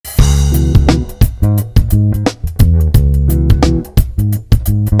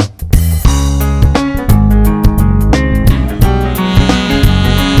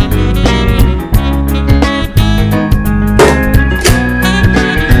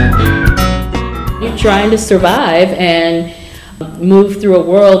trying to survive and move through a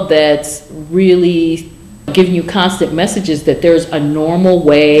world that's really giving you constant messages that there's a normal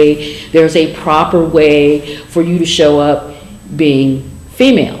way, there's a proper way for you to show up being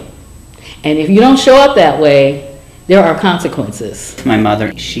female. And if you don't show up that way, there are consequences. My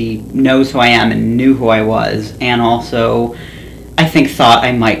mother, she knows who I am and knew who I was, and also I think thought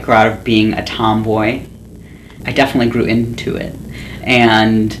I might grow out of being a tomboy. I definitely grew into it.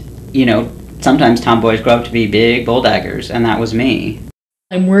 And, you know, sometimes tomboys grow up to be big bull daggers, and that was me.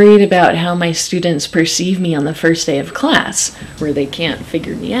 I'm worried about how my students perceive me on the first day of class, where they can't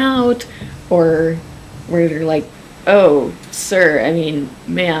figure me out, or where they're like, oh, sir, I mean,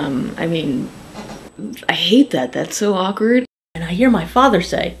 ma'am, I mean, I hate that, that's so awkward. And I hear my father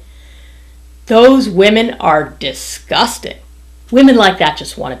say, those women are disgusting. Women like that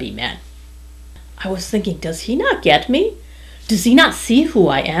just want to be men. I was thinking, does he not get me? Does he not see who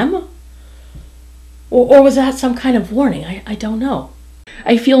I am? Or was that some kind of warning? I don't know.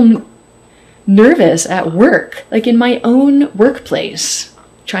 I feel nervous at work, like in my own workplace,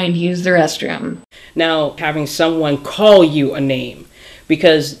 trying to use the restroom. Now, having someone call you a name,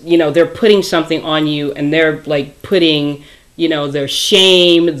 because, you know, they're putting something on you and they're like putting, you know, their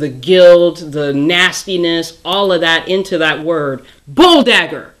shame, the guilt, the nastiness, all of that into that word. Bull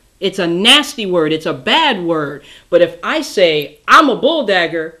dagger. It's a nasty word. It's a bad word. But if I say, I'm a bull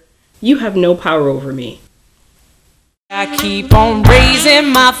dagger, you have no power over me. I keep on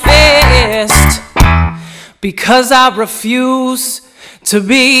raising my fist because I refuse to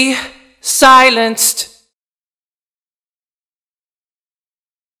be silenced.